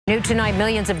New tonight,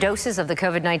 millions of doses of the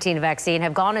COVID-19 vaccine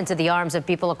have gone into the arms of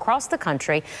people across the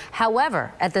country.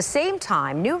 However, at the same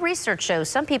time, new research shows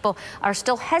some people are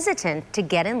still hesitant to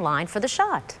get in line for the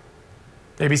shot.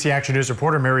 ABC Action News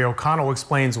reporter Mary O'Connell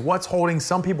explains what's holding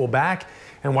some people back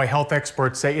and why health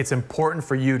experts say it's important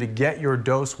for you to get your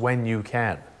dose when you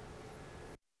can.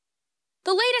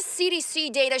 The latest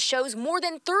CDC data shows more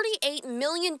than 38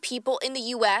 million people in the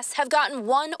U.S. have gotten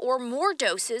one or more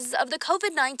doses of the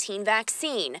COVID-19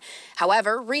 vaccine.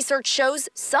 However, research shows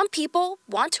some people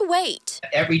want to wait.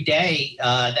 Every day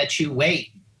that you wait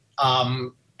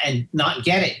and not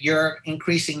get it, you're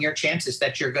increasing your chances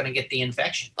that you're going to get the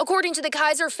infection. According to the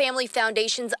Kaiser Family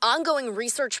Foundation's ongoing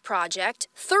research project,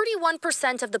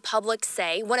 31% of the public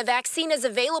say when a vaccine is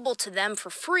available to them for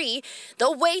free,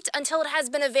 they'll wait until it has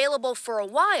been available for a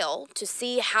while to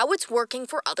see how it's working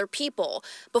for other people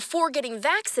before getting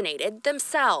vaccinated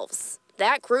themselves.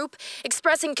 That group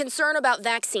expressing concern about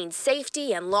vaccine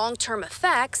safety and long-term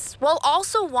effects, while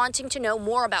also wanting to know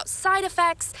more about side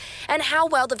effects and how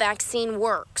well the vaccine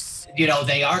works. You know,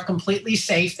 they are completely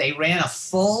safe. They ran a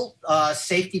full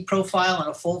safety profile and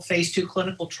a full phase 2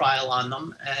 clinical trial on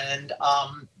them. And,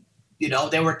 you know,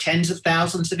 there were tens of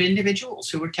thousands of individuals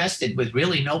who were tested with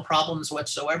really no problems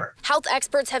whatsoever. Health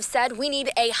experts have said we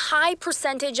need a high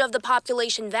percentage of the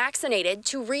population vaccinated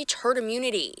to reach herd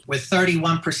immunity. With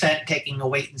 31% taking a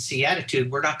wait-and-see attitude,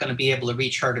 we're not going to be able to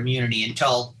reach herd immunity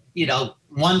until, you know,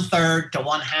 1/3 to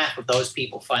 1/2 of those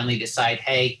people finally decide,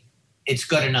 hey, it's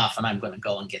good enough and I'm going to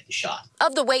go and get the shot.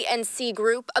 Of the wait-and-see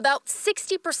group, about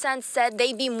 60% said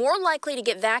they'd be more likely to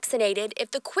get vaccinated if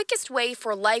the quickest way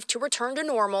for life to return to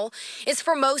normal is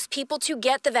for most people to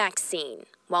get the vaccine,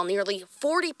 while nearly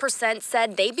 40%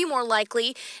 said they'd be more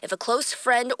likely if a close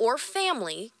friend or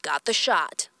family got the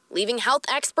shot, leaving health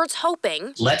experts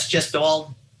hoping. Let's just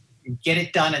all get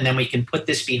it done and then we can put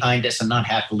this behind us and not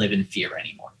have to live in fear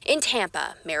anymore. In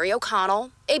Tampa, Mary O'Connell,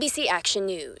 ABC Action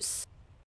News.